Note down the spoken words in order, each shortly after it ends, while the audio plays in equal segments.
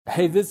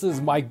Hey, this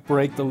is Mike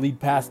Brake, the lead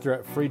pastor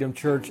at Freedom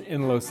Church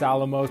in Los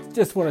Alamos.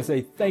 Just want to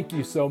say thank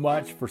you so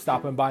much for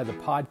stopping by the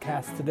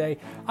podcast today.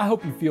 I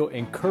hope you feel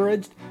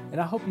encouraged and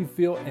I hope you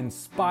feel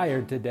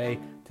inspired today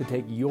to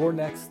take your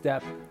next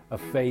step of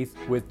faith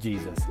with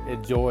Jesus.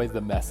 Enjoy the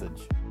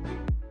message.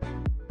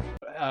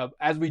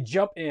 As we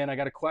jump in, I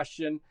got a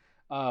question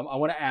I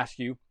want to ask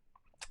you.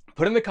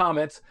 Put in the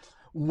comments,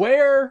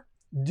 where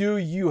do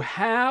you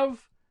have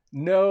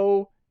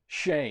no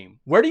shame?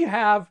 Where do you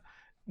have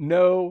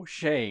no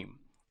shame?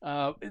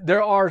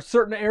 There are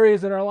certain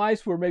areas in our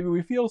lives where maybe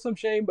we feel some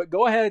shame, but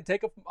go ahead,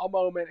 take a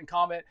moment and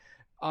comment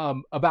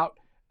about,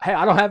 hey,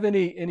 I don't have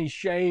any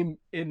shame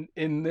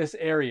in this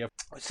area.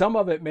 Some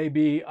of it may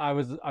be, I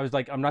was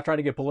like, I'm not trying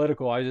to get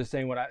political. I was just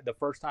saying the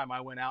first time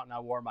I went out and I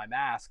wore my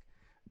mask,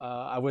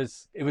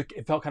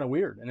 it felt kind of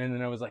weird. And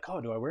then I was like,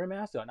 oh, do I wear a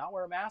mask? Do I not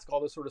wear a mask?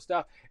 All this sort of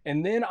stuff.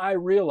 And then I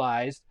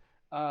realized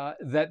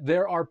that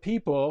there are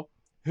people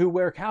who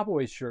wear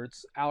Cowboys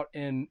shirts out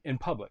in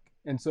public.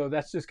 And so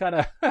that's just kind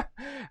of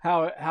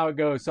how it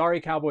goes. Sorry,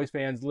 Cowboys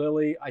fans.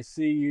 Lily, I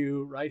see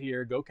you right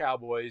here. Go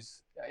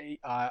Cowboys.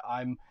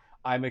 I'm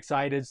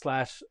excited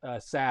 /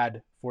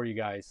 sad for you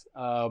guys.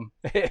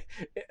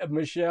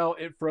 Michelle,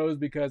 it froze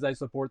because I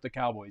support the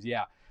Cowboys.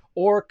 Yeah.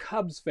 Or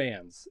Cubs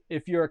fans.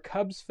 If you're a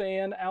Cubs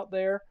fan out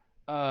there,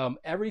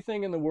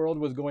 everything in the world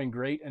was going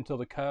great until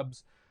the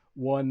Cubs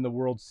won the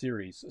World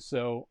Series.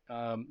 So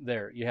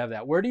there, you have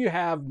that. Where do you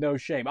have no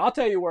shame? I'll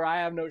tell you where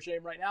I have no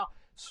shame right now.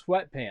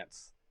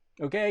 Sweatpants.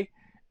 Okay,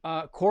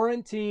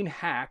 quarantine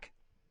hack,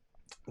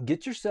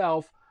 get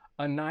yourself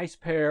a nice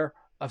pair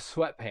of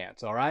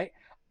sweatpants, all right?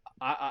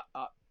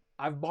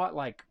 I've bought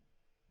like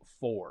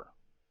 4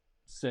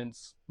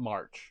 since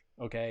March,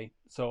 okay?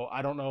 So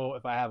I don't know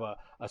if I have a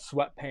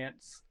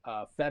sweatpants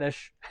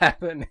fetish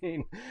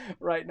happening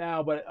right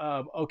now, but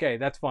okay,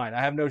 that's fine. I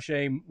have no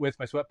shame with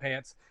my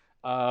sweatpants.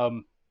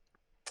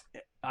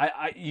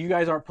 You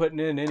guys aren't putting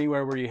in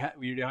anywhere where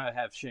you don't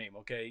have shame,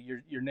 okay?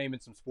 You're naming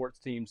some sports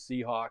teams,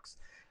 Seahawks.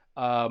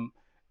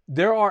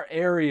 There are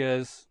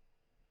areas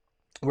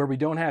where we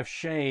don't have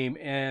shame,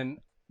 and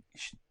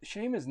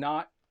shame is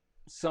not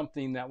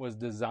something that was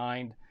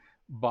designed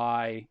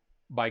by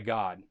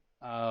God.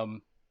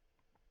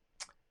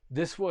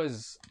 This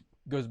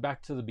goes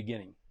back to the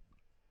beginning.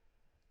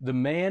 The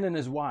man and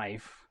his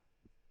wife,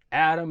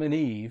 Adam and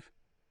Eve,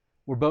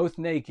 were both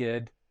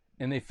naked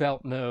and they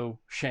felt no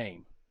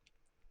shame.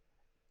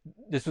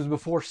 This was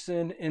before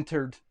sin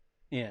entered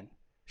in.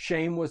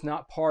 Shame was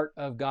not part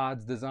of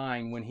God's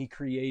design when he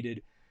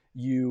created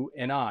you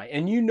and I.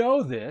 And you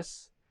know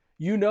this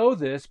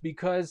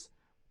because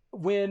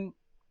if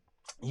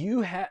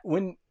you've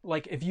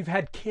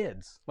had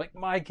kids, like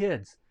my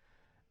kids,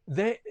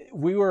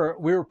 we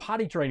were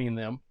potty training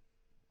them.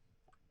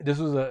 This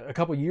was a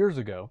couple years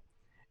ago.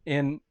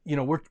 And,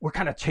 we're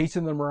kind of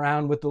chasing them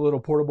around with the little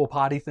portable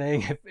potty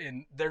thing,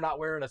 and they're not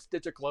wearing a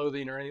stitch of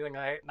clothing or anything.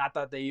 Not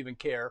that they even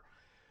care.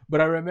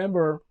 But I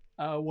remember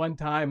one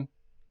time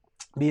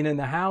being in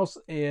the house,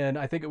 and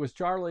I think it was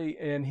Charlie,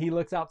 and he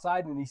looks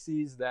outside and he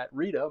sees that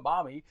Rita,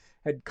 mommy,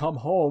 had come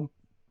home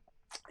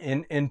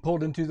and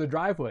pulled into the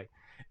driveway.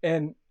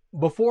 And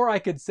before I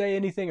could say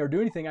anything or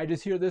do anything, I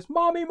just hear this,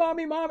 mommy,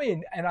 mommy,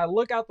 mommy. And I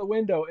look out the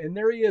window, and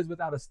there he is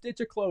without a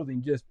stitch of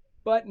clothing, just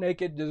butt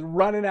naked, just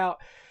running out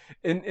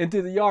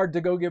into the yard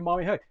to go give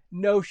mommy a hug.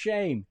 No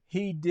shame.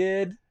 He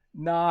did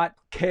not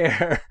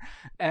care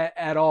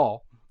at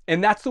all.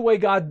 And that's the way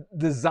God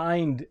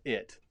designed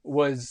it,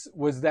 was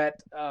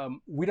that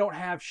we don't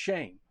have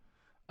shame.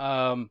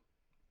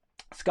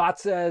 Scott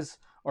says,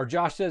 or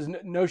Josh says,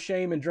 no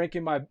shame in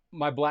drinking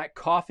my black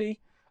coffee.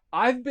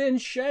 I've been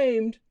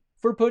shamed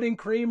for putting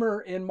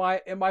creamer in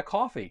my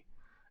coffee.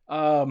 We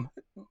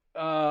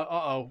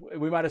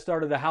might have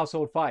started a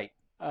household fight.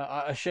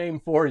 A shame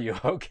for you.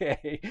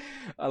 Okay.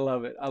 I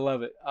love it.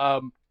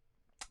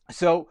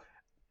 So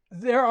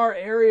there are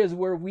areas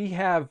where we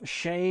have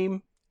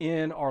shame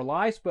in our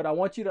lives, but I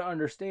want you to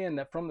understand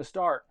that from the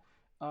start,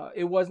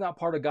 it was not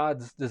part of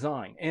God's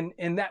design.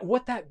 And that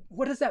what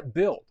does that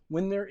build?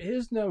 When there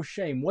is no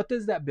shame, what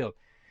does that build?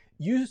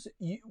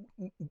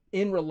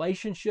 In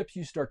relationships,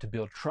 you start to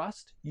build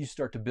trust, you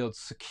start to build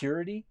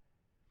security,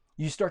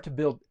 you start to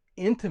build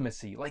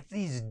intimacy, like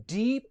these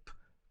deep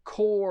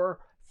core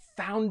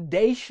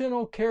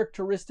foundational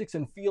characteristics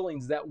and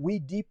feelings that we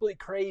deeply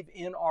crave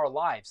in our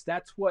lives.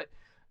 That's what,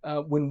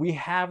 when we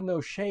have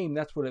no shame,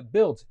 that's what it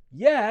builds.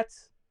 Yet,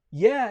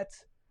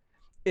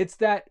 it's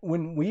that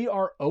when we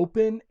are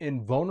open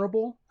and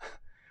vulnerable,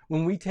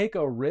 when we take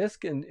a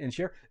risk and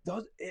share,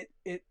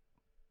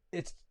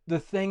 it's the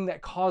thing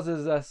that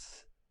causes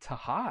us to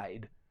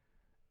hide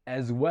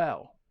as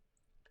well.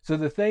 So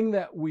the thing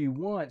that we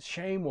want,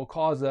 shame will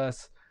cause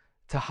us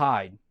to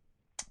hide.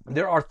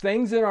 There are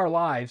things in our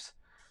lives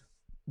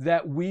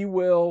that we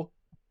will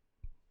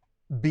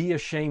be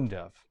ashamed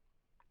of.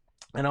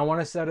 And I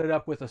want to set it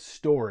up with a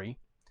story.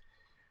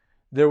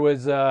 There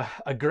was a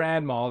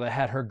grandma that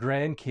had her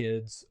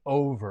grandkids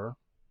over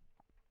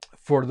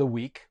for the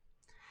week,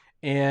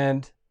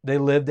 and they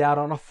lived out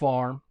on a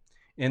farm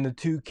and the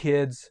two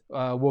kids,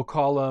 we'll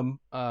call them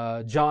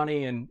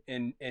Johnny and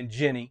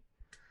Jenny.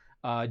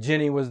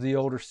 Jenny was the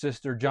older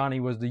sister, Johnny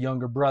was the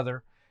younger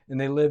brother,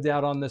 and they lived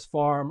out on this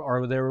farm,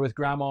 or they were with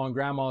Grandma on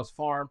Grandma's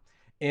farm,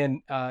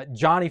 and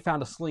Johnny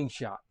found a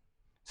slingshot.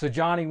 So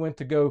Johnny went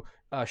to go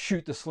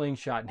shoot the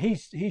slingshot, and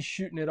he's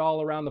shooting it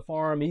all around the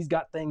farm. He's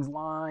got things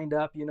lined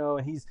up,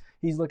 and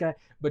he's looking at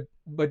it.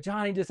 But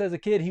Johnny, just as a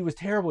kid, he was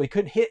terrible. He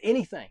couldn't hit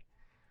anything.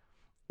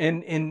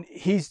 And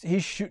he's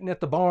shooting at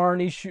the barn,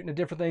 he's shooting at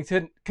different things,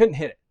 couldn't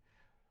hit it.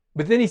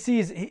 But then he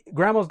sees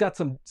Grandma's got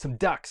some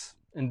ducks,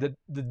 and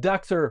the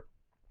ducks are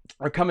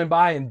coming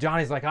by, and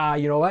Johnny's like,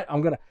 you know what?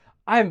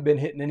 I haven't been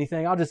hitting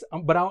anything.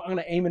 I'm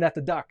gonna aim it at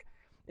the duck,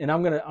 and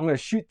I'm gonna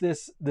shoot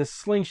this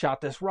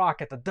slingshot, this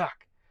rock at the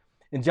duck.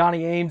 And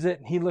Johnny aims it,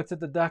 and he looks at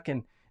the duck,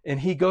 and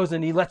he goes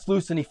and he lets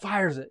loose and he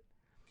fires it.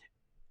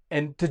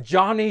 And to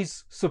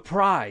Johnny's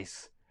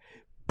surprise,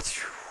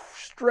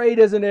 straight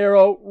as an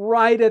arrow,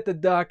 right at the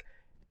duck,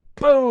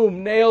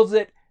 boom, nails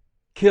it,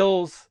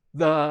 kills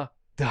the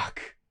duck.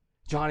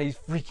 Johnny's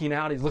freaking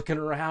out. He's looking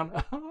around.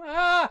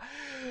 I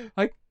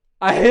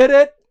hit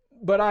it,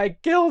 but I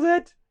killed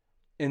it.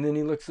 And then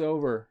he looks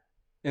over,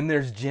 and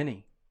there's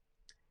Jenny.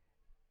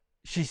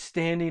 She's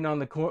standing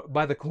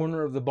by the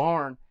corner of the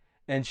barn,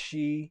 and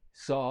she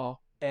saw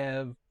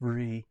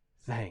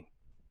everything.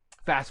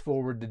 Fast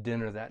forward to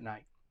dinner that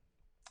night.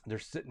 They're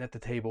sitting at the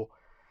table.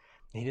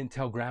 He didn't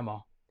tell Grandma.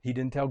 He's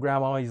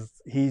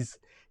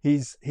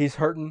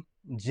hurting.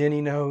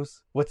 Jenny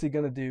knows. What's he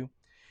gonna do?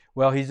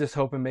 Well, he's just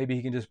hoping maybe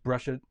he can just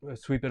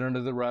sweep it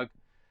under the rug.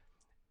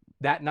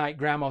 That night,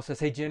 Grandma says,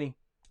 "Hey, Jenny,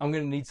 I'm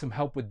gonna need some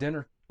help with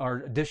dinner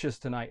or dishes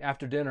tonight.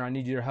 After dinner, I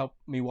need you to help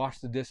me wash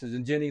the dishes."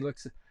 And Jenny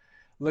looks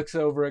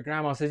over at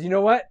Grandma and says, "You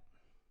know what?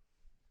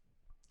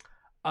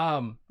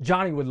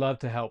 Johnny would love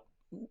to help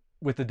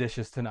with the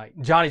dishes tonight."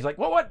 And Johnny's like,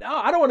 "What? No,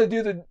 I don't want to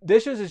do the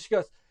dishes." And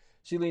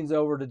she leans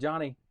over to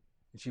Johnny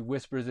and she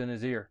whispers in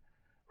his ear,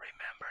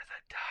 "Remember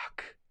the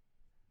duck.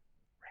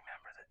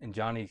 Remember that." And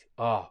Johnny,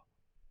 oh,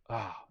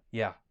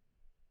 yeah.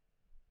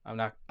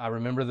 I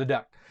remember the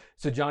duck.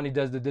 So Johnny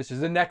does the dishes.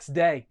 The next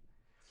day,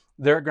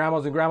 they're at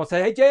Grandma's, and Grandma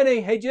say, hey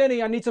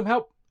Jenny, I need some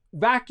help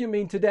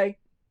vacuuming today.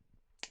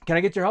 Can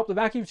I get your help to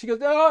vacuum?" She goes,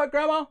 "Oh,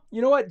 Grandma,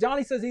 you know what?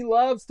 Johnny says he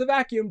loves to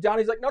vacuum."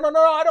 Johnny's like, no,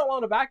 I don't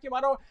want to vacuum. I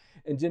don't.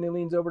 And Jenny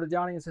leans over to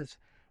Johnny and says,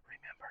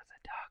 "Remember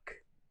the duck."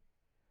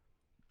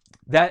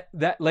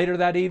 That later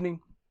that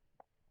evening,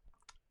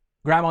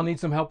 Grandma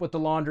needs some help with the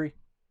laundry.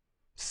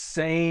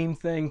 Same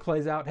thing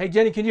plays out. "Hey,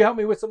 Jenny, can you help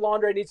me with some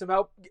laundry? I need some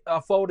help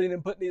folding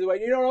and putting these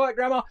away." "You know what,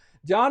 Grandma?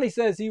 Johnny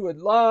says he would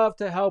love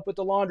to help with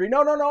the laundry."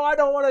 No, I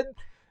don't want to.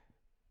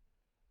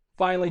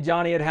 Finally,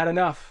 Johnny had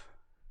enough.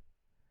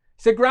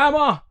 He said,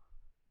 "Grandma,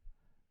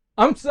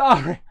 I'm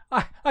sorry.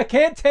 I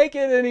can't take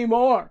it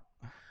anymore.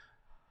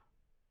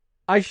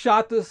 I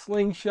shot the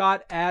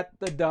slingshot at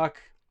the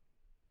duck,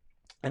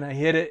 and I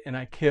hit it, and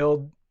I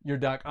killed your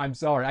duck. I'm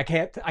sorry. I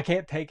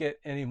can't take it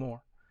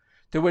anymore."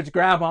 To which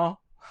Grandma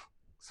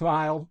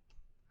smiled,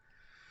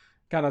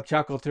 kind of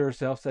chuckled to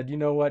herself, said, "You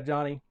know what,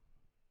 Johnny?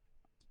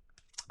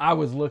 I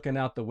was looking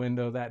out the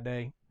window that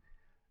day,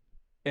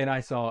 and I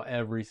saw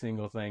every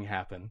single thing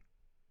happen.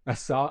 I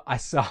saw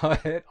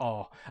it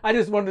all. I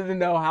just wanted to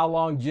know how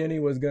long Jenny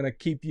was going to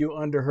keep you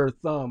under her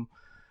thumb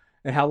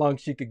and how long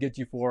she could get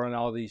you for on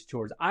all these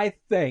chores." I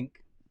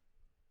think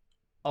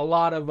a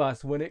lot of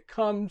us, when it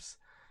comes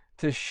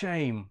to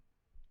shame,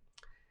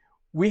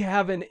 we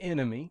have an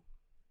enemy,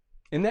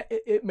 and that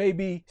it may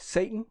be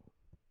Satan,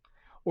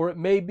 or it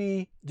may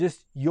be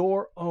just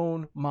your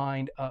own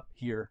mind up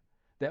here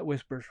that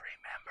whispers,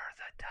 "Remember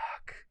the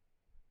duck.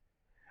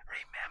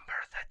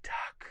 Remember the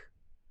duck."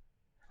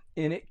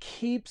 And it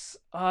keeps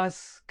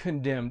us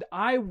condemned.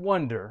 I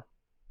wonder,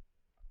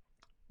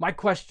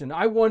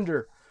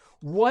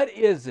 what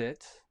is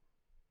it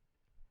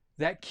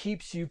that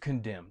keeps you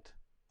condemned?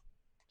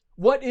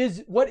 What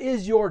is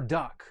your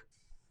duck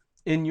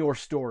in your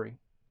story?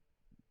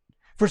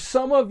 For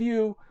some of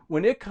you,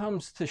 when it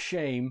comes to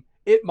shame,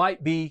 it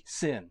might be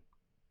sin.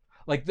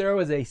 Like there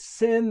was a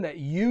sin that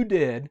you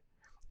did,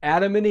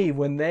 Adam and Eve,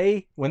 when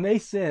they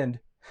sinned,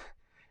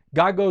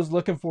 God goes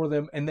looking for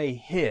them and they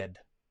hid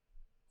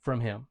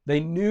from him.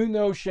 They knew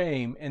no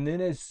shame. And then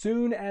as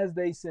soon as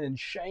they sinned,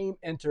 shame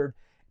entered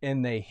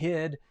and they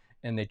hid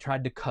and they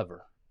tried to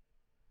cover.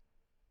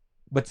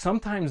 But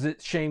sometimes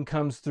shame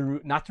comes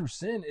through, not through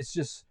sin, it's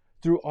just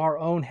through our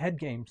own head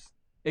games.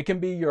 It can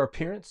be your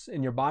appearance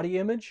and your body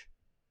image.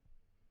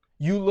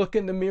 You look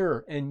in the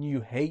mirror and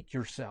you hate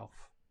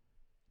yourself.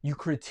 You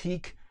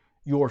critique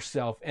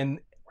yourself, and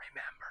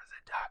remember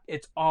the duck.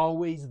 It's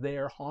always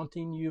there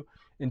haunting you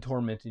and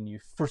tormenting you.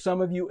 For some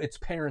of you, it's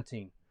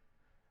parenting.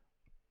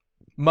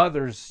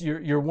 Mothers,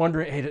 you're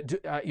wondering, hey,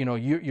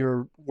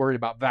 you're worried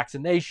about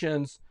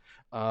vaccinations,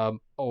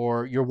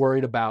 or you're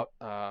worried about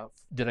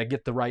did I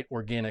get the right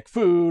organic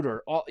food,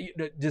 or all.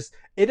 Just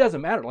it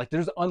doesn't matter. Like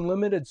there's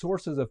unlimited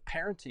sources of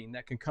parenting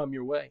that can come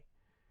your way.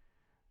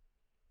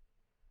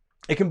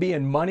 It can be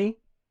in money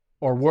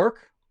or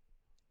work,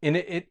 and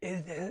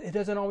it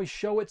doesn't always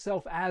show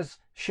itself as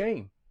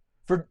shame.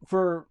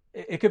 For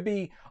it could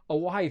be a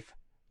wife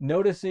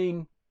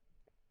noticing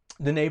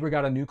the neighbor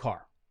got a new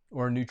car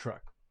or a new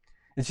truck.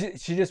 And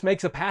she just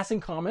makes a passing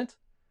comment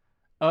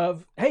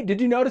of, hey,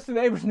 did you notice the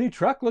neighbor's new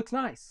truck looks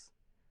nice?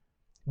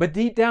 But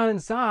deep down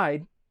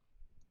inside,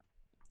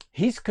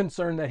 he's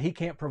concerned that he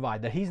can't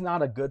provide, that he's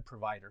not a good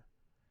provider.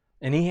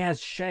 And he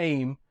has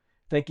shame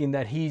thinking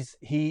that he's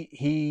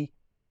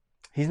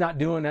not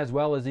doing as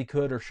well as he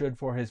could or should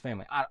for his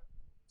family.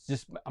 It's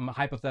just a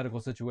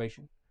hypothetical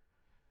situation.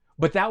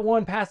 But that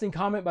one passing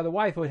comment by the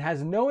wife, it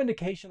has no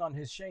indication on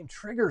his shame,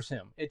 triggers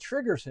him. It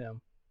triggers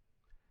him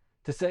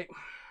to say,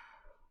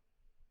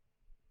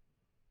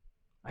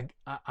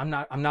 I'm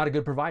not a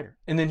good provider.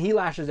 And then he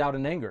lashes out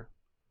in anger.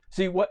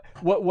 See, what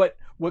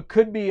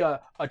could be a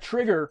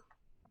trigger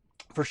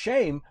for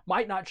shame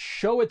might not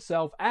show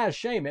itself as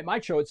shame. It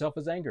might show itself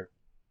as anger,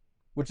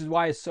 which is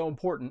why it's so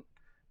important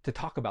to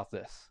talk about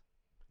this,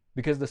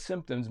 because the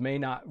symptoms may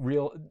not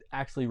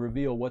actually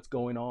reveal what's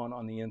going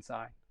on the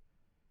inside.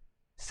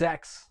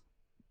 Sex,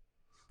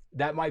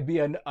 that might be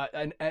an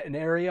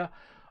area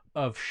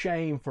of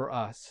shame for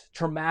us.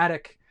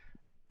 Traumatic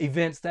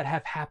events that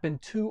have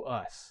happened to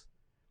us.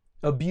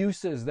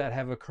 Abuses that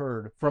have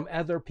occurred from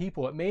other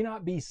people. It may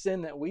not be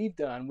sin that we've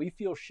done. We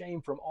feel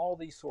shame from all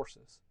these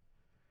sources.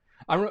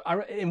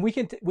 And we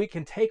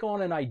can take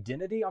on an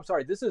identity. I'm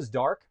sorry, this is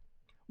dark.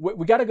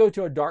 We got to go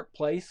to a dark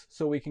place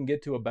so we can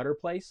get to a better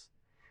place.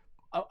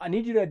 I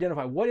need you to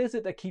identify, what is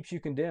it that keeps you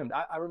condemned?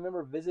 I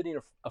remember visiting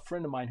a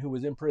friend of mine who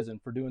was in prison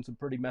for doing some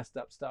pretty messed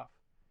up stuff.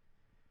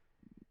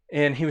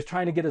 And he was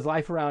trying to get his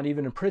life around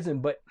even in prison,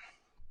 but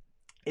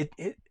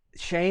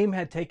shame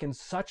had taken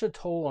such a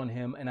toll on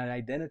him and an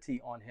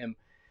identity on him.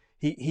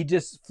 He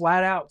just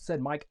flat out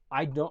said, Mike,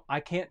 I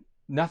can't,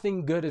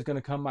 nothing good is going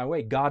to come my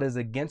way. God is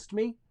against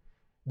me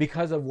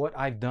because of what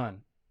I've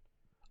done.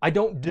 I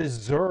don't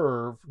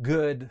deserve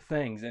good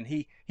things. And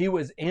he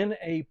was in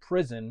a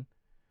prison,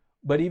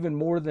 but even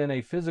more than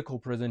a physical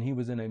prison, he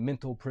was in a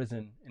mental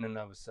prison in and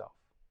of himself.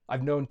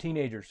 I've known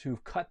teenagers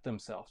who've cut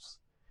themselves,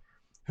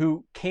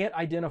 who can't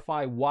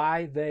identify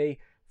why they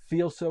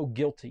feel so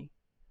guilty.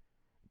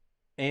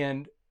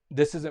 And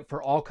this isn't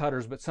for all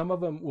cutters, but some of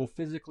them will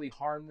physically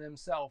harm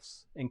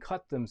themselves and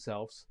cut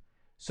themselves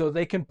so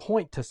they can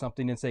point to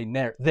something and say,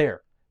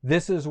 there,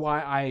 this is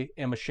why I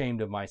am ashamed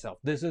of myself.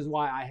 This is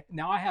why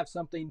I have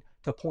something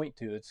to point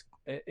to.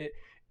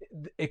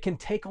 It can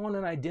take on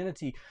an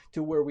identity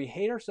to where we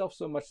hate ourselves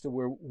so much to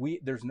where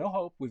there's no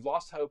hope. We've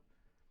lost hope.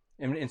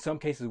 And in some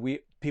cases,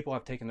 people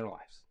have taken their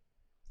lives.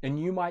 And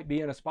you might be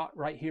in a spot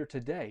right here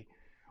today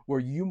where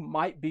you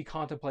might be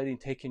contemplating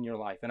taking your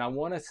life. And I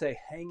want to say,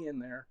 hang in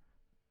there.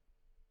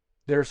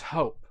 There's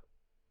hope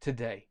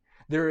today.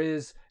 There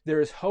is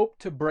hope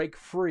to break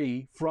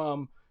free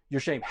from your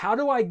shame. How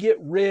do I get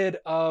rid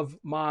of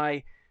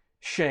my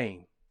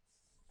shame?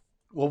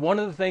 Well, one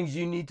of the things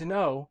you need to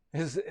know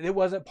is it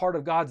wasn't part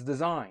of God's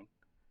design.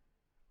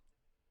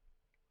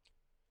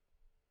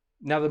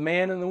 Now, the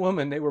man and the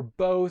woman, they were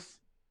both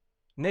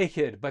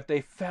naked, but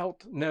they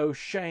felt no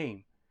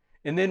shame.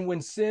 And then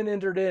when sin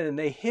entered in and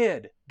they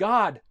hid,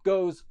 God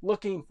goes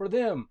looking for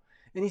them.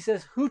 And he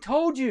says, who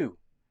told you?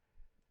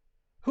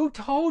 Who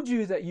told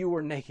you that you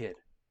were naked?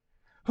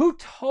 Who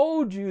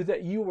told you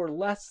that you were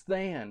less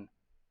than?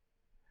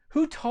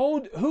 Who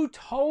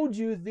told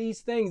you these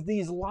things,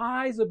 these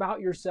lies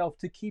about yourself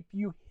to keep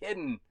you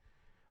hidden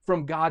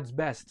from God's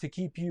best, to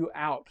keep you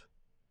out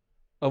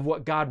of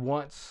what God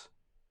wants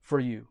for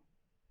you?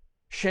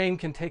 Shame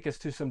can take us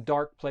to some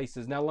dark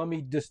places. Now, let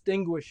me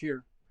distinguish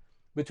here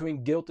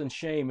between guilt and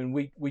shame. And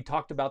we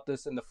talked about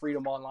this in the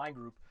Freedom Online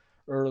group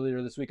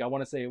earlier this week. I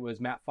want to say it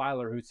was Matt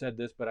Filer who said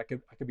this, but I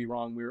could be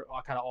wrong. We were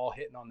kind of all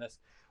hitting on this.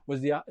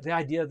 Was the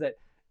idea that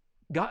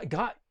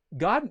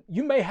God,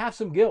 you may have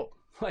some guilt.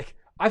 Like,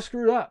 I've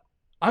screwed up.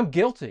 I'm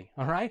guilty.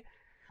 All right.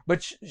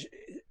 But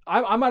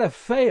I might have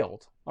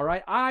failed. All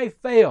right. I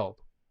failed.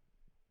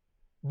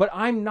 But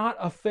I'm not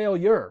a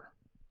failure.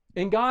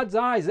 In God's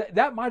eyes,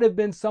 that might have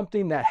been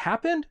something that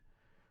happened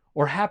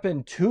or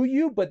happened to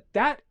you, but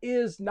that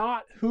is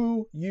not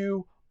who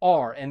you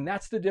are. And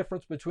that's the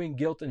difference between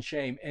guilt and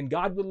shame. And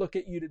God would look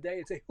at you today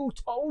and say, who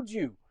told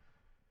you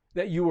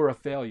that you were a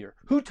failure?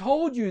 Who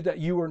told you that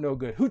you were no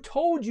good? Who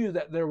told you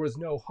that there was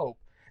no hope?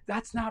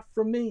 That's not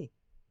from me.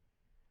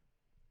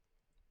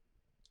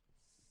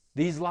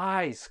 These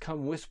lies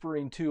come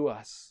whispering to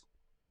us.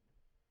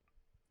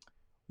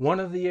 One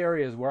of the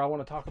areas where I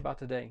want to talk about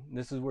today, and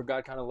this is where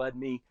God kind of led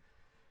me,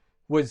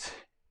 was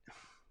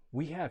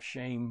we have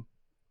shame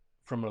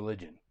from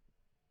religion.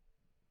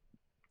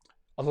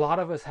 A lot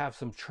of us have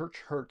some church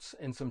hurts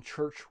and some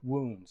church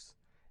wounds,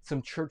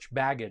 some church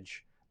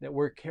baggage that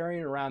we're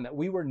carrying around that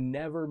we were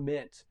never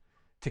meant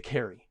to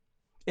carry.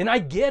 And I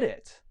get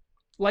it.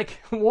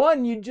 Like,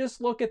 one, you just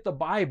look at the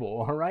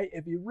Bible, all right?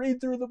 If you read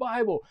through the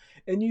Bible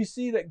and you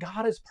see that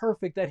God is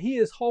perfect, that he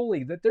is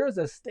holy, that there is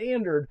a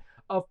standard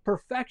of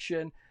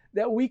perfection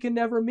that we can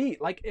never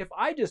meet. Like, if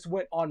I just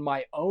went on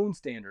my own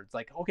standards,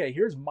 like, okay,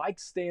 here's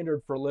Mike's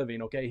standard for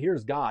living, okay,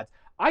 here's God's.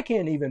 I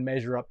can't even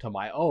measure up to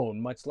my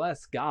own, much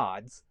less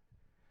God's.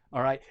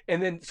 All right.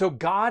 And then, so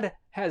God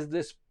has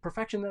this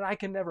perfection that I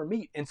can never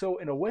meet. And so,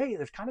 in a way,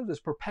 there's kind of this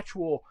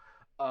perpetual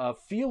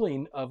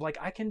feeling of like,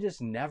 I can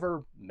just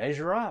never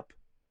measure up.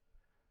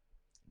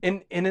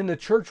 And in the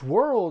church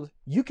world,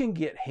 you can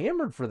get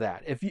hammered for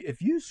that.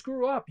 If you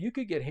screw up, you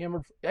could get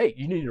hammered. Hey,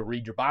 you need to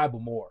read your Bible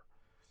more.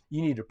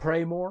 You need to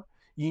pray more.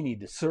 You need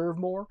to serve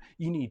more.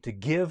 You need to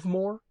give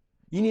more.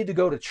 You need to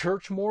go to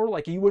church more.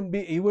 Like you wouldn't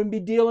be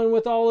dealing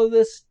with all of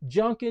this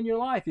junk in your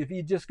life if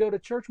you just go to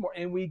church more.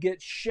 And we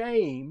get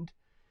shamed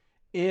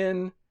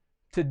into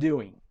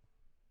doing.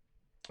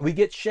 We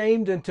get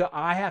shamed into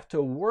I have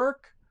to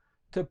work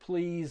to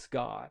please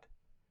God.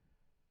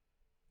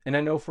 And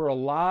I know for a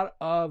lot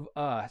of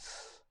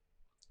us,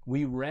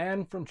 we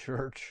ran from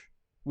church.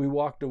 We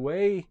walked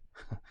away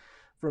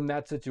from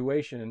that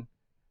situation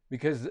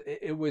because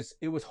it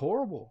was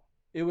horrible.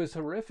 It was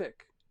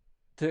horrific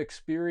to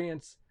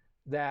experience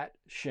that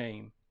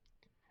shame.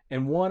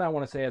 And one, I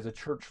want to say as a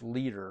church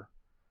leader,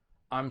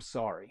 I'm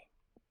sorry.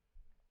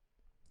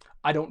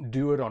 I don't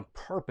do it on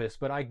purpose,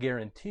 but I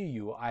guarantee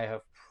you I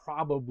have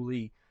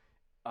probably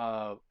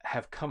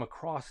have come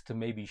across to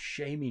maybe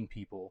shaming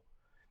people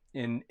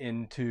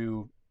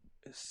into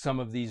some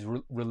of these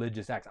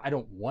religious acts. I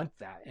don't want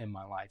that in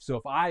my life. So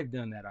if I've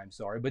done that, I'm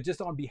sorry. But just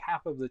on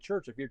behalf of the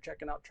church, if you're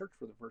checking out church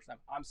for the first time,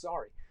 I'm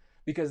sorry,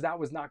 because that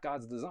was not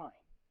God's design.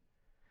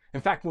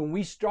 In fact, when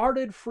we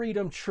started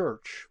Freedom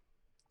Church,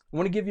 I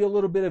want to give you a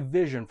little bit of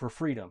vision for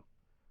Freedom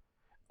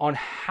on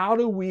how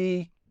do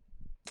we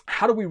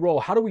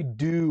roll, how do we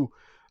do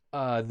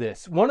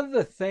this. One of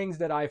the things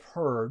that I've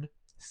heard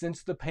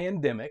since the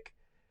pandemic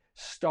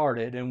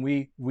started, and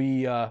we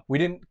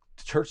didn't,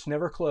 church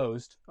never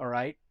closed, all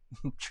right?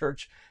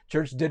 Church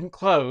didn't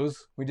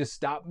close. We just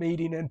stopped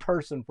meeting in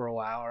person for a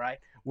while, all right?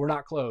 We're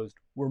not closed.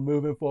 We're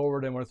moving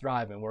forward and we're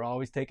thriving. We're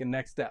always taking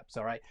next steps,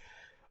 all right?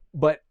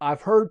 But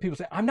I've heard people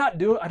say, I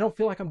don't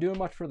feel like I'm doing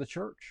much for the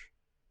church.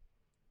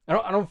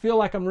 I don't feel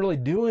like I'm really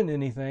doing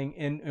anything,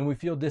 and we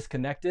feel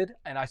disconnected.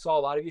 And I saw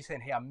a lot of you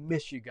saying, hey, I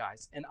miss you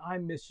guys, and I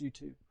miss you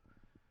too.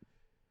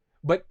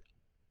 But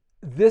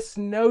this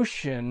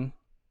notion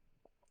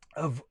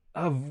of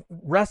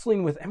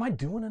wrestling with, am I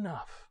doing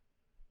enough?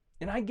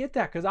 And I get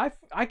that, because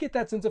I get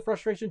that sense of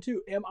frustration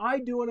too. Am I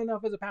doing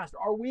enough as a pastor?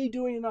 Are we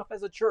doing enough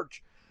as a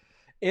church?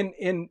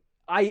 And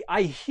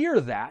I hear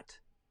that,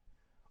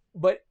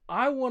 but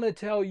I want to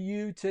tell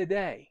you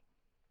today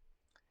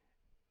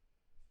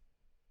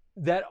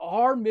that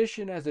our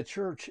mission as a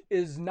church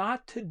is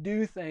not to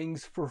do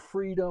things for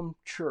Freedom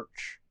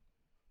Church.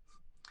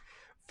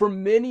 For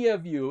many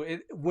of you,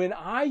 when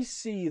I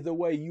see the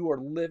way you are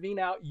living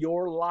out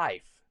your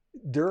life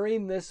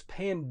during this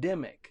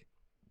pandemic,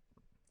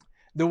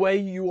 the way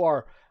you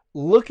are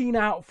looking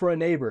out for a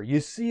neighbor, you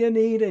see a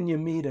need and you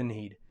meet a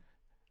need,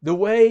 the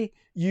way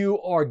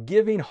you are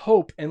giving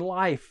hope and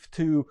life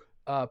to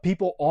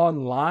people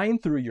online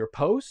through your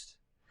posts,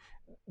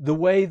 the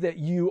way that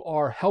you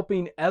are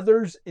helping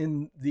others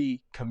in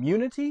the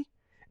community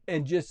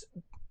and just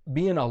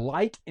being a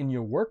light in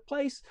your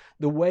workplace,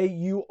 the way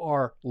you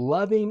are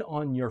loving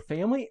on your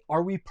family.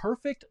 Are we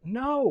perfect?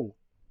 No.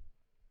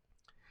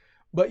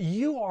 But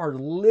you are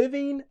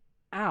living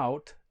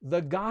out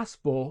the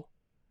gospel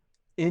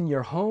in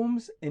your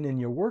homes and in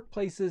your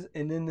workplaces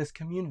and in this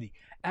community.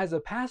 As a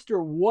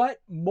pastor, what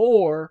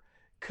more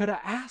could I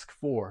ask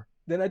for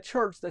than a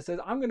church that says,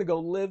 I'm going to go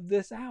live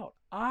this out?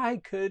 I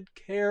could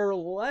care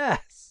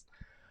less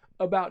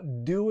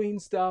about doing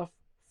stuff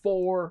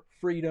for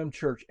Freedom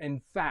Church.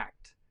 In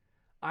fact,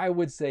 I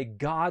would say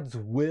God's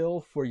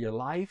will for your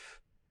life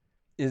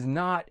is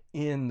not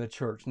in the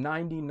church.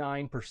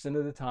 99%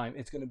 of the time,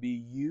 it's going to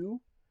be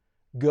you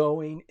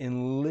going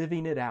and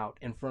living it out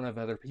in front of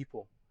other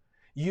people.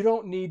 You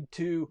don't need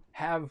to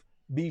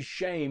be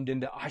shamed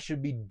into, I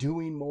should be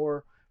doing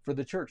more for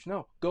the church.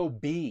 No, go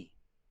be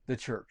the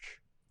church.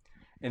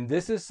 And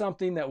this is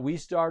something that we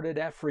started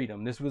at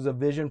Freedom. This was a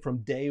vision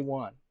from day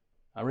one.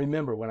 I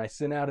remember when I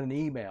sent out an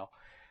email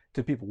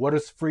to people, what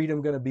is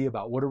Freedom going to be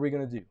about? What are we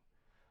going to do?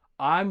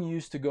 I'm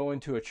used to going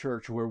to a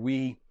church where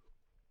we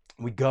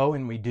go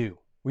and we do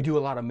a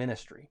lot of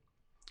ministry.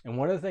 And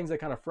one of the things that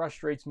kind of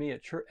frustrates me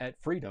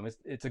at Freedom,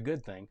 it's a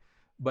good thing,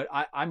 but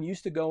I'm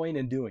used to going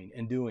and doing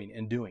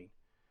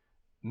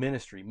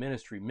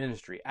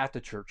ministry at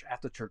the church.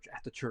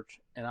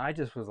 And I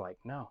just was like,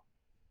 no,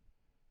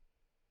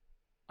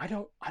 I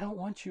don't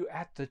want you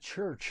at the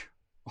church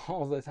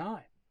all the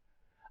time.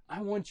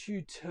 I want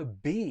you to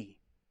be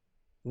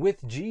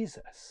with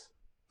Jesus.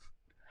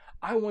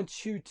 I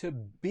want you to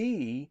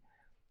be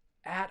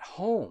at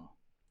home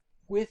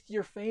with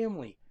your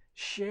family,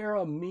 share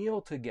a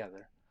meal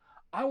together.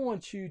 I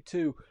want you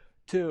to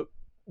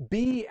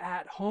be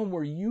at home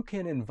where you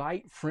can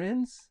invite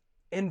friends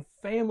and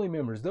family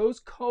members, those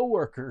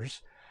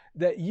coworkers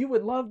that you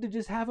would love to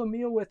just have a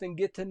meal with and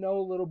get to know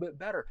a little bit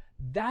better.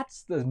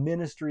 That's the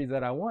ministry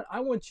that I want.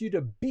 I want you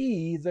to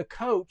be the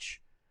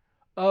coach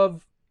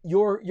of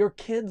your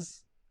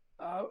kids'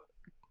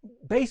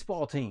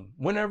 baseball team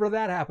whenever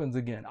that happens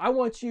again. I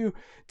want you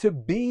to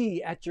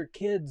be at your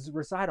kids'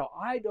 recital.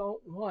 I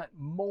don't want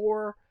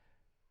more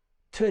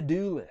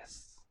to-do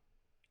lists.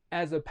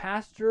 As a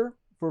pastor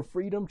for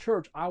Freedom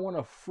Church, I want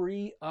to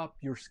free up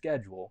your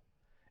schedule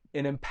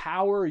and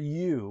empower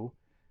you,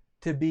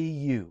 to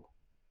be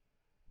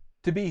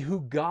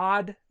who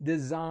God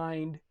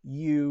designed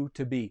you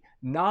to be,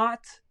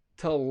 not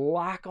to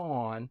lock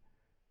on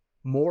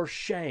more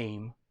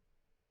shame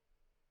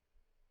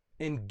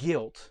and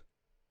guilt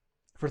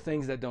for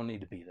things that don't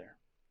need to be there.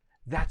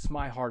 That's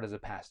my heart as a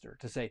pastor,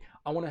 to say,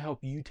 I want to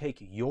help you take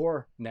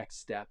your next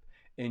step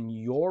in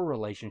your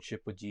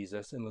relationship with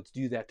Jesus, and let's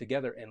do that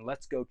together, and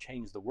let's go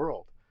change the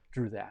world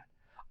through that.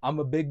 I'm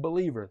a big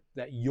believer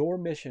that your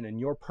mission and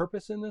your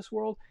purpose in this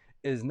world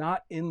is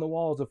not in the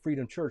walls of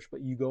Freedom Church,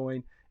 but you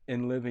going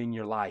and living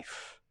your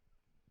life.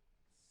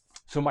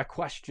 So my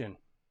question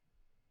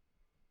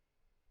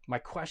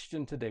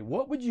today,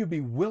 what would you be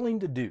willing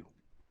to do?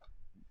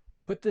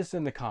 Put this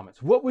in the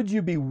comments. What would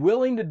you be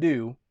willing to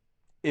do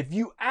if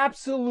you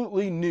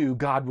absolutely knew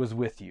God was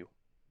with you?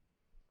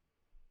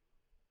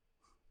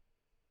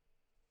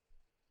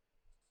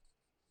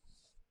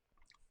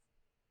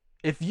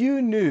 If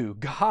you knew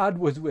God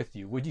was with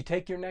you, would you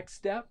take your next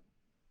step?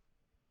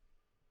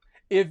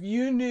 If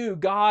you knew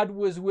God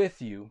was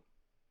with you,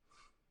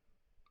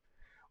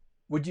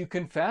 would you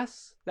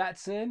confess that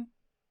sin?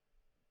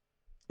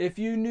 If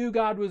you knew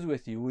God was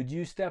with you, would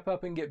you step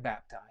up and get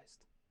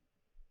baptized?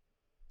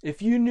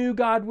 If you knew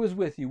God was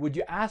with you, would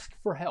you ask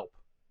for help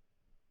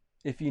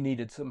if you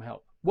needed some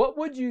help? What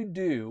would you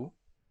do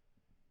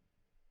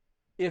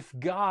if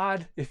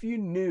you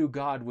knew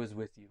God was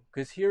with you?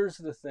 Because here's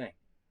the thing.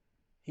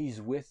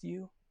 He's with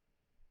you.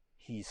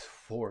 He's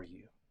for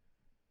you.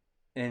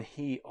 And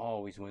he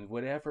always wins,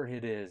 whatever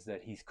it is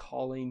that he's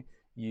calling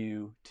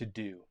you to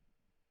do.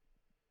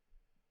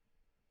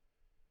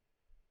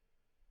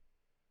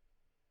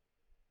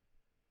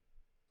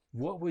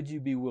 What would you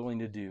be willing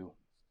to do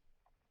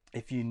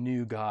if you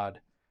knew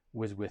God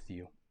was with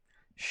you?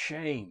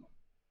 Shame.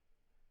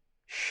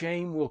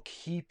 Shame will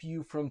keep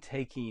you from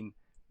taking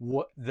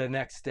the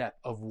next step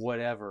of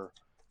whatever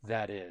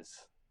that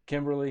is.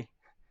 Kimberly,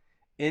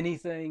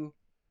 anything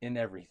and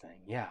everything.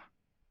 Yeah.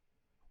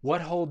 What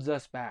holds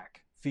us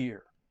back?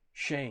 Fear,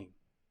 shame.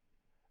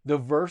 The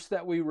verse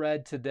that we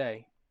read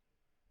today,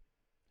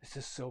 this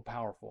is so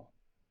powerful.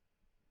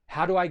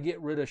 How do I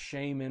get rid of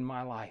shame in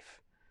my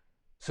life?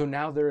 So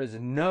now there is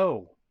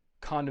no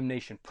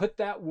condemnation. Put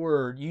that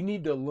word, you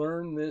need to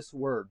learn this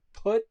word.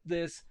 Put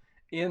this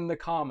in the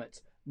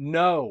comments.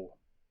 No.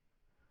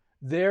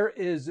 There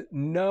is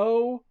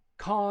no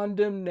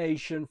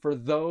condemnation for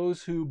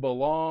those who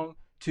belong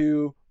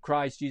to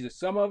Christ Jesus.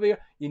 Some of you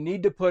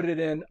need to put it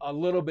in a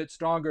little bit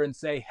stronger and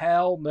say,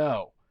 hell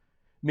no.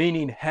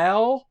 Meaning,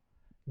 hell,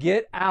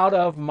 get out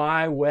of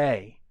my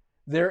way.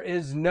 There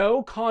is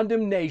no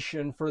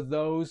condemnation for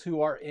those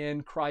who are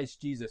in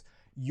Christ Jesus.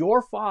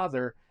 Your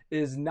Father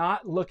is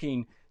not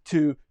looking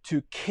to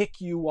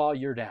kick you while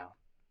you're down.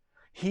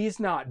 He's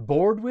not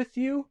bored with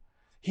you.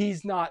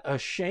 He's not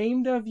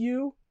ashamed of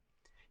you.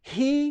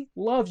 He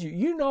loves you.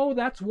 You know,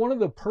 that's one of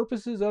the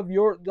purposes of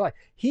your life.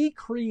 He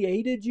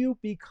created you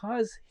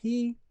because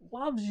he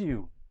loves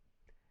you.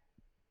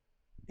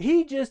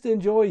 He just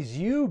enjoys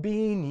you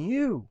being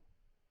you.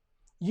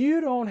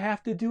 You don't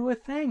have to do a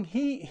thing.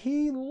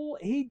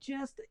 He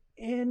just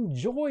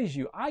enjoys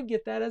you. I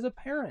get that as a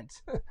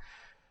parent.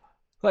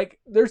 Like,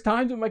 there's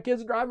times when my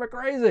kids drive me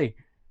crazy.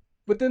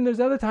 But then there's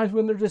other times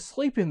when they're just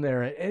sleeping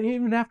there. And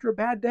even after a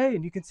bad day,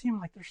 and you can see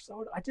them like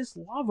I just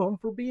love them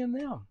for being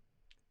them.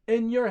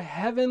 And your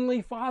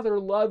heavenly Father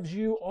loves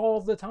you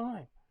all the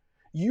time.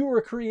 You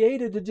were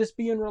created to just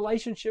be in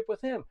relationship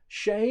with him.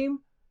 Shame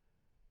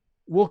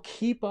will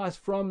keep us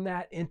from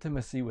that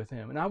intimacy with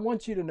him. And I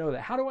want you to know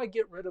that. How do I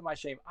get rid of my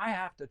shame? I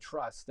have to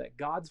trust that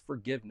God's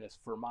forgiveness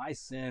for my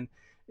sin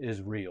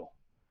is real.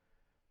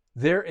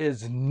 There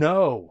is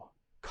no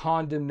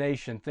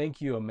condemnation.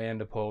 Thank you,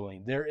 Amanda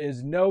Poling. There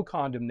is no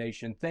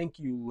condemnation. Thank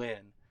you,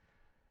 Lynn.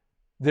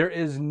 There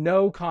is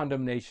no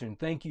condemnation.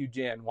 Thank you,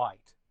 Jan White.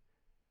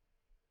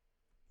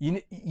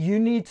 You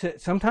need to,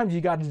 sometimes you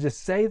got to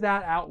just say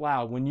that out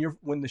loud.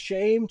 When the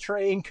shame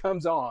train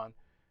comes on,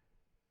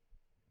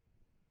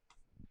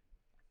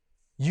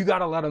 you got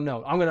to let them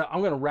know. I'm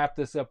gonna wrap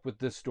this up with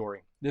this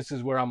story. This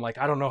is where I'm like,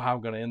 I don't know how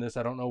I'm gonna end this.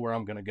 I don't know where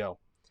I'm gonna go.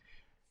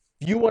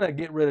 If you want to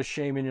get rid of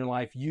shame in your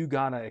life, you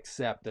gotta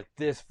accept that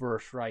this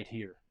verse right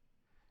here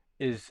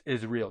is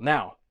real.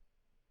 Now,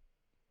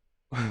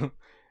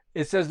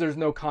 it says there's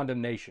no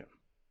condemnation.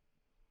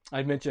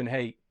 I mentioned,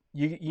 hey,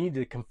 you need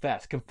to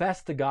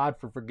confess to God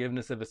for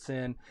forgiveness of a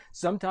sin.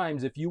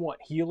 Sometimes if you want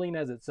healing,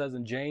 as it says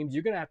in James,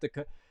 you're gonna have to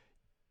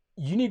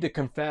you need to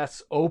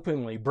confess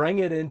openly, bring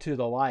it into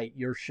the light,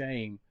 your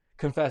shame,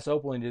 confess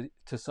openly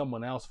to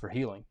someone else for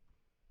healing.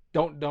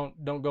 Don't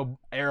go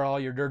air all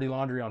your dirty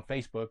laundry on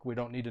Facebook. We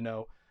don't need to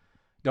know.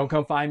 Don't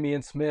come find me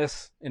in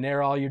Smith's and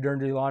air all your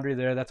dirty laundry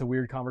there. That's a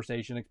weird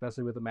conversation,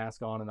 especially with a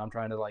mask on, and I'm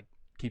trying to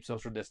keep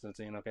social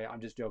distancing. Okay, I'm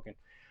just joking.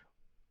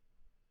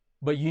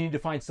 But you need to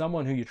find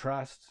someone who you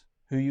trust,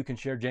 who you can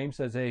share. James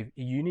says, hey,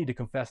 you need to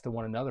confess to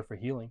one another for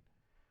healing.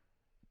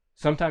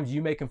 Sometimes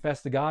you may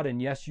confess to God,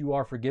 and yes, you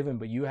are forgiven,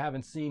 but you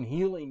haven't seen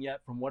healing yet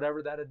from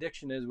whatever that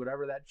addiction is,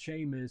 whatever that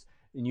shame is,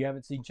 and you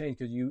haven't seen change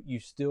because you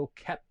still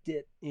kept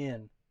it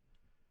in.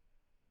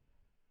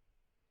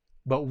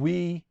 But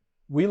we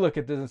look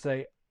at this and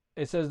say,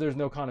 it says there's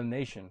no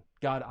condemnation.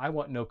 God, I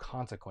want no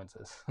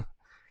consequences.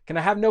 Can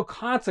I have no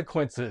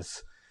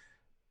consequences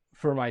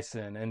for my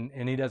sin?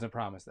 And he doesn't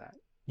promise that.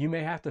 You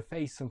may have to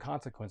face some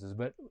consequences,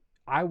 but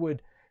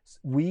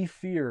we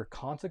fear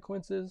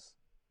consequences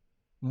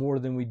more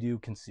than we do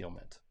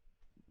concealment.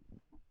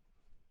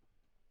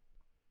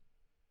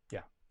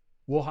 Yeah.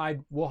 We'll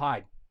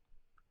hide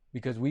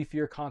because we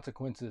fear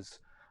consequences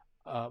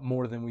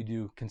more than we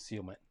do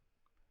concealment.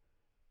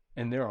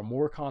 And there are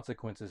more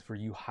consequences for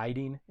you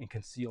hiding and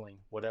concealing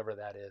whatever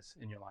that is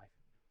in your life.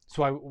 That's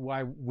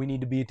why we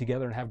need to be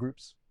together and have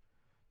groups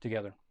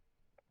together.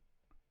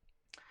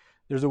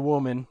 There's a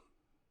woman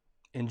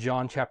in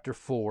John chapter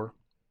 4.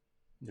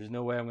 There's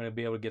no way I'm going to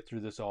be able to get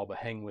through this all, but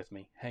hang with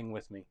me.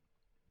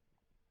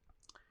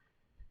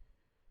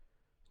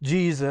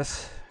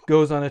 Jesus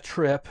goes on a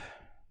trip,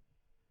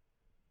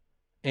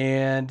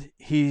 and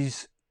he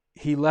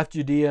left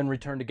Judea and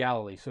returned to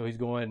Galilee. So he's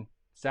going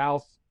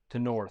south to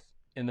north.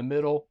 In the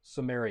middle,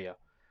 Samaria.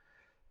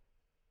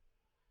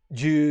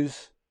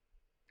 Jews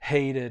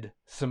hated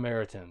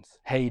Samaritans,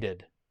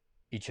 hated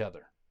each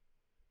other.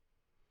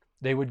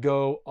 They would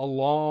go a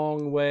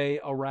long way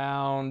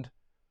around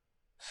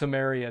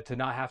Samaria to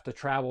not have to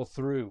travel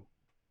through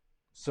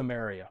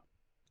Samaria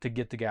to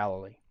get to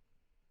Galilee.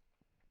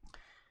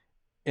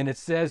 And it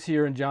says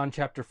here in John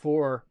chapter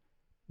 4,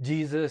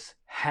 Jesus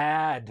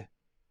had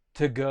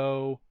to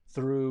go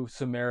through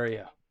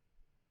Samaria.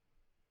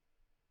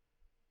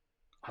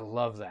 I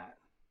love that.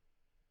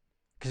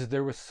 Because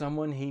there was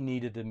someone he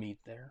needed to meet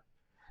there.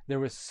 There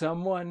was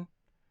someone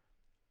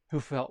who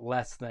felt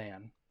less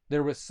than.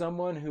 There was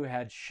someone who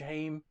had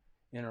shame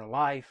in her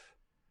life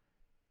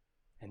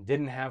and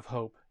didn't have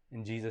hope,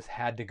 and Jesus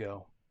had to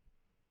go.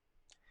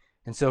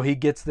 And so he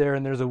gets there,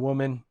 and there's a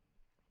woman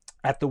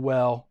at the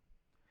well,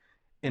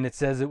 and it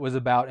says it was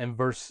about, in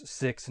verse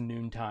 6,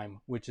 noontime,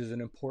 which is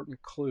an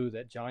important clue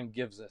that John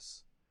gives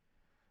us.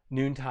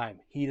 Noontime,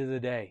 heat of the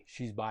day,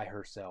 she's by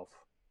herself.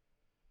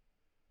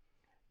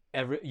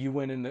 You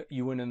went in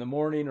the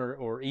morning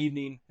or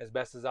evening, as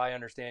best as I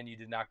understand. You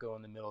did not go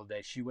in the middle of the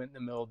day. She went in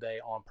the middle of the day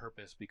on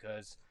purpose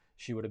because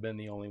she would have been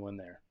the only one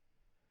there.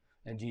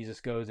 And Jesus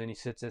goes and he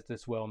sits at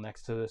this well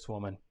next to this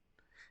woman,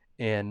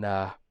 and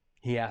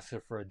he asks her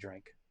for a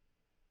drink.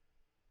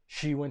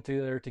 She went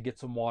there to get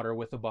some water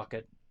with a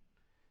bucket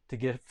to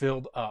get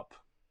filled up,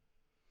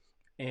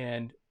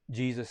 and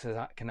Jesus says,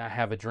 "Can I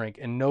have a drink?"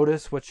 And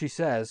notice what she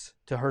says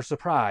to her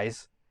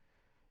surprise.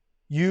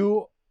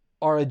 "You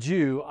are a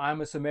Jew, I'm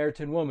a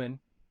Samaritan woman.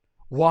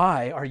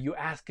 Why are you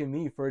asking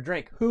me for a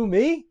drink?" Who,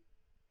 me?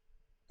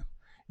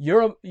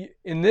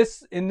 In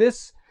this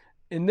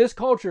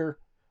culture,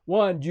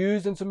 one,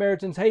 Jews and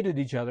Samaritans hated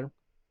each other,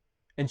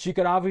 and she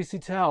could obviously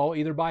tell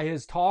either by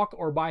his talk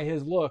or by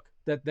his look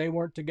that they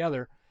weren't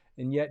together,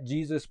 and yet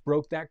Jesus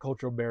broke that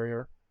cultural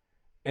barrier.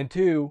 And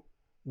two,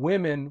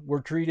 women were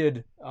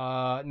treated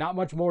not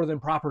much more than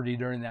property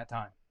during that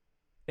time.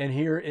 And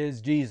here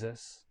is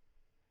Jesus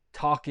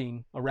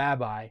talking, a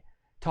rabbi,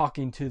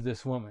 talking to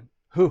this woman.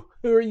 Who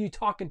are you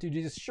talking to,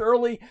 Jesus?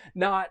 Surely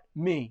not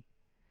me.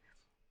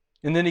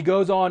 And then he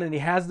goes on and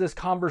he has this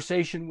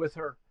conversation with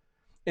her.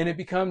 And it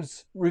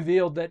becomes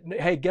revealed that,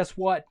 hey, guess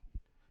what?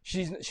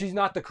 She's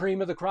not the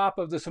cream of the crop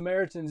of the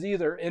Samaritans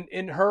either.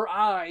 In her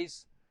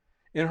eyes,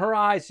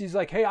 she's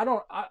like, hey, I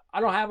don't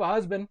have a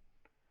husband.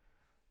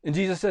 And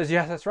Jesus says,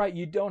 yes, that's right.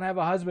 You don't have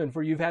a husband,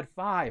 for you've had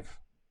 5.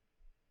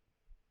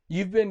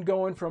 You've been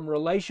going from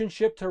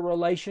relationship to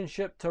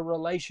relationship to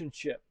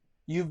relationship.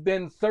 You've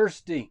been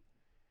thirsty,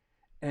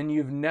 and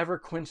you've never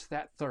quenched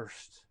that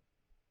thirst.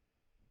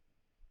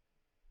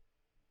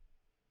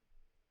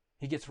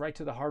 He gets right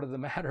to the heart of the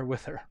matter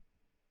with her.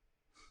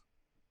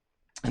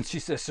 And she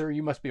says, sir,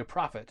 you must be a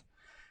prophet.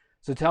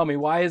 So tell me,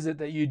 why is it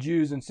that you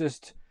Jews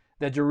insist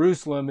that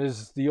Jerusalem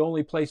is the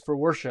only place for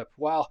worship,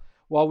 while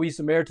we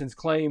Samaritans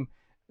claim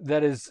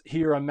that is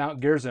here on Mount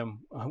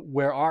Gerizim,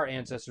 where our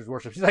ancestors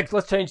worship? She's like,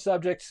 let's change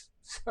subjects.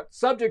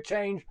 Subject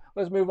change.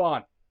 Let's move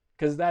on.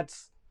 Because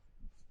that's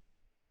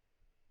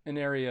an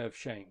area of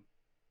shame.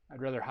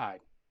 I'd rather hide.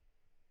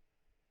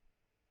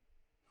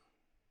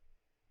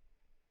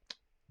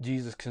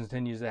 Jesus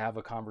continues to have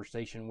a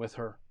conversation with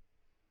her.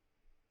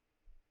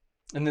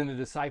 And then the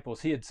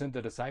disciples, he had sent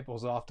the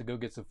disciples off to go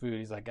get some food.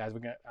 He's like, guys, we're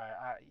gonna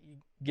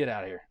get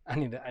out of here. I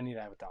need to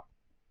have a talk.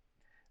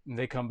 And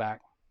they come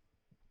back.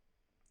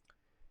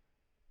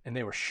 And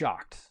they were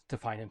shocked to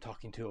find him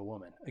talking to a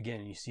woman.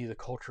 Again, you see the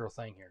cultural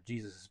thing here.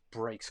 Jesus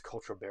breaks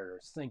cultural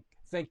barriers.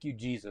 Thank you,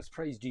 Jesus.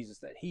 Praise Jesus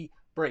that he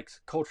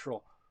breaks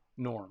cultural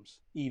norms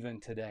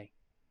even today.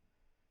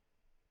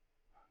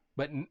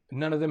 But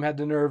none of them had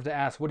the nerve to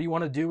ask, what do you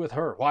want to do with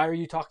her? Why are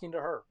you talking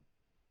to her?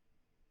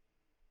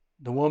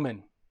 The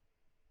woman,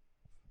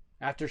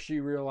 after she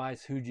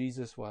realized who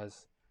Jesus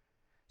was,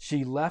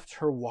 she left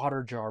her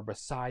water jar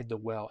beside the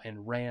well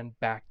and ran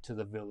back to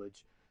the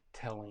village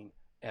telling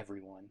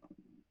everyone.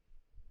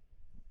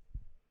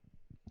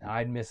 Now,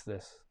 I'd miss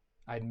this.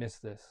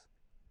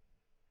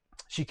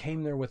 She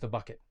came there with a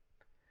bucket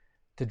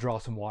to draw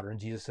some water, and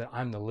Jesus said,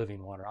 I'm the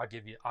living water. I'll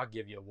give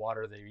you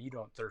water that you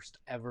don't thirst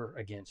ever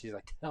again. She's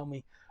like, tell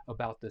me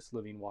about this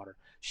living water.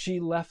 She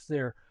left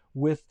there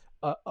with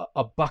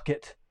a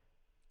bucket,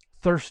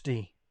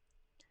 thirsty.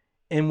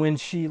 And when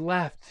she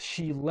left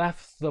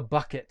the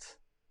bucket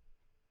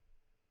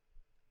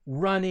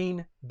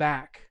running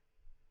back,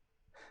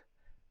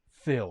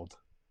 filled.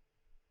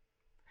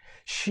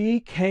 She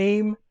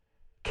came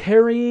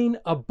carrying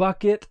a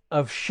bucket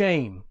of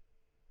shame,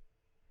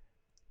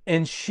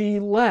 and she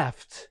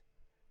left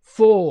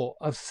full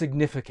of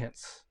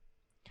significance.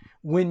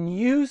 When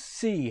you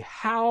see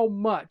how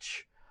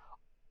much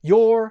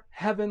your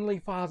Heavenly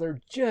Father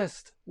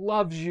just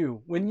loves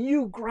you, when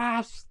you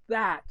grasp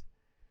that,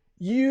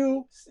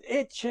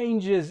 it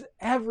changes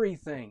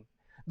everything.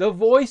 The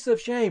voice of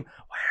shame,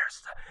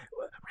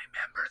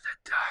 remember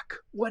the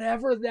duck,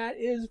 whatever that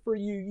is for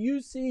you.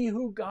 You see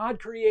who God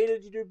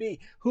created you to be,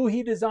 who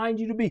He designed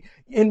you to be.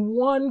 In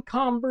one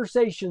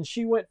conversation,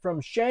 she went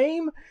from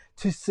shame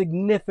to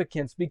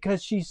significance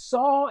because she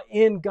saw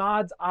in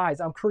God's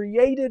eyes, I'm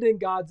created in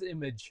God's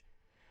image.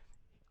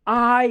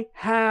 I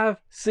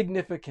have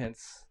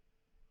significance.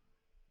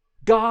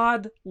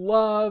 God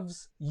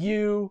loves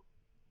you,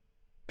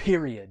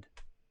 period.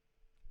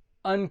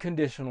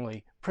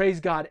 Unconditionally.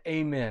 Praise God.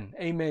 Amen.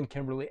 Amen,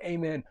 Kimberly.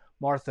 Amen,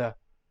 Martha.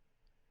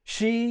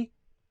 She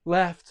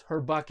left her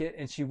bucket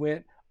and she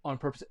went on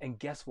purpose. And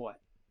guess what?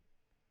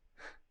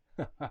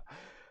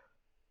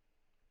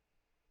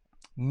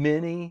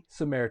 Many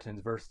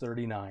Samaritans, verse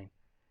 39,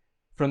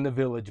 from the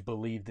village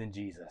believed in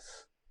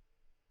Jesus.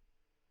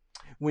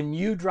 When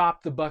you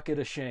drop the bucket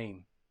of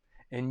shame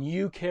and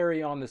you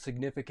carry on the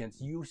significance,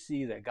 you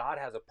see that God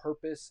has a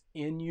purpose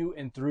in you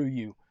and through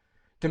you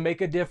to make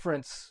a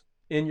difference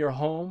in your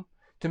home,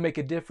 to make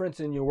a difference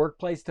in your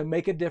workplace, to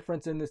make a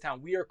difference in this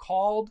town. We are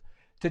called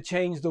to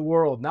change the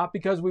world, not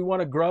because we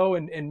want to grow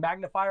and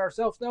magnify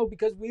ourselves. No,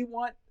 because we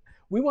want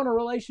a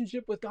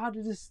relationship with God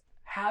to just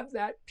have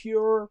that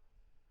pure,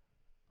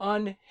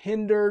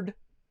 unhindered,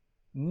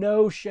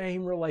 no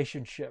shame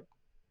relationship.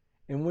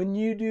 And when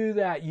you do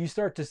that, you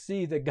start to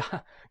see that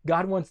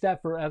God wants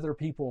that for other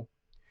people.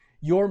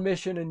 Your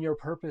mission and your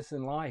purpose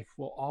in life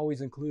will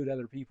always include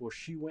other people.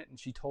 She went and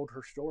she told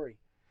her story,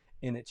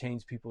 and it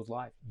changed people's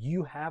life.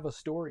 You have a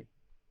story.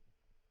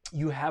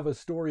 You have a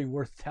story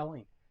worth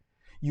telling.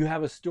 You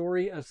have a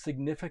story of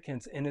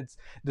significance, and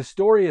the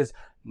story is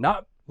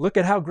not, look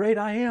at how great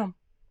I am,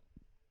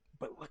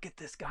 but look at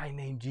this guy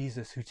named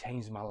Jesus who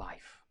changed my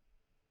life.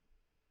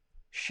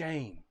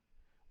 Shame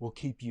will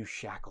keep you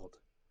shackled.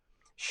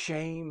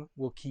 Shame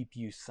will keep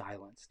you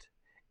silenced.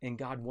 And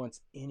God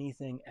wants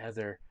anything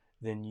other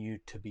than you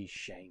to be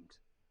shamed.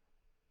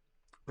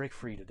 Break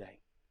free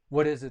today.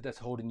 What is it that's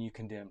holding you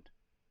condemned?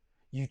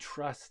 You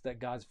trust that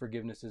God's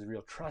forgiveness is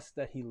real. Trust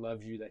that He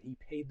loves you, that He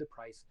paid the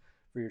price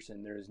for your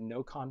sin. There is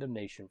no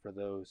condemnation for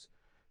those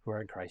who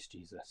are in Christ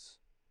Jesus.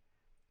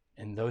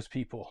 And those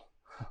people,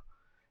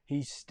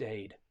 He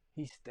stayed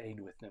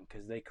with them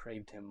because they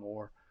craved Him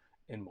more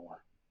and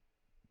more.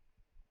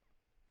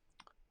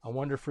 I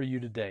wonder for you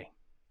today,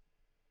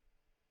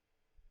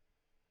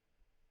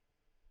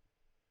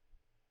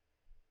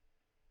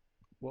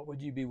 what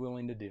would you be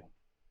willing to do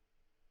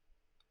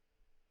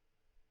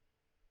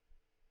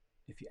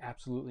if you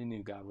absolutely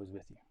knew God was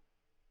with you?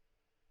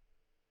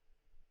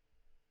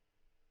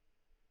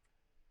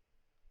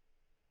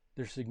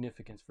 There's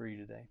significance for you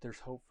today. There's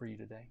hope for you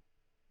today.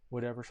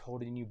 Whatever's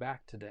holding you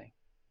back today,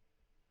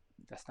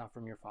 that's not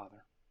from your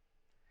Father.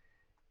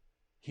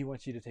 He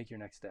wants you to take your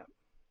next step.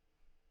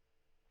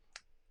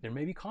 There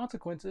may be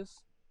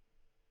consequences,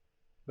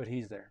 but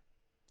He's there.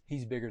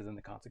 He's bigger than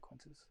the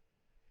consequences.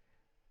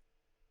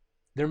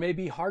 There may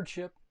be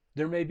hardship.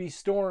 There may be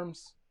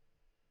storms,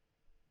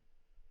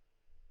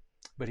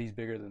 but He's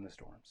bigger than the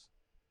storms.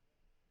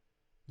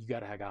 You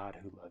got to have God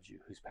who loves you,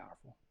 who's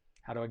powerful.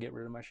 How do I get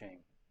rid of my shame?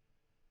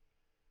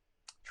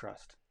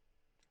 Trust.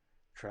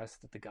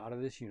 Trust that the God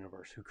of this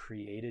universe, who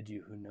created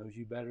you, who knows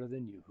you better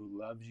than you, who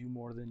loves you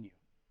more than you,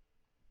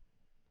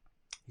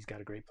 He's got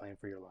a great plan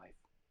for your life.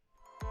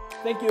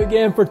 Thank you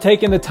again for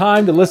taking the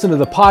time to listen to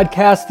the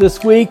podcast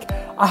this week.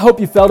 I hope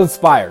you felt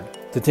inspired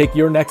to take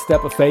your next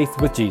step of faith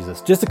with Jesus.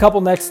 Just a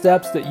couple next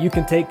steps that you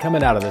can take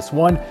coming out of this.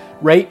 One,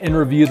 rate and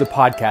review the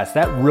podcast.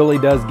 That really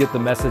does get the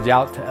message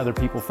out to other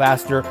people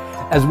faster,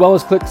 as well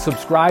as click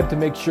subscribe to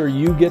make sure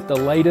you get the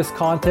latest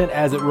content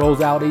as it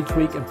rolls out each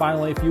week. And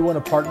finally, if you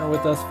want to partner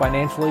with us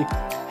financially,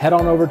 head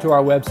on over to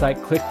our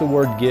website, click the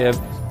word give.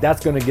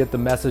 That's going to get the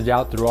message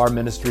out through our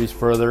ministries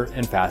further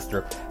and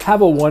faster.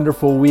 Have a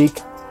wonderful week.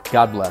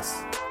 God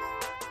bless.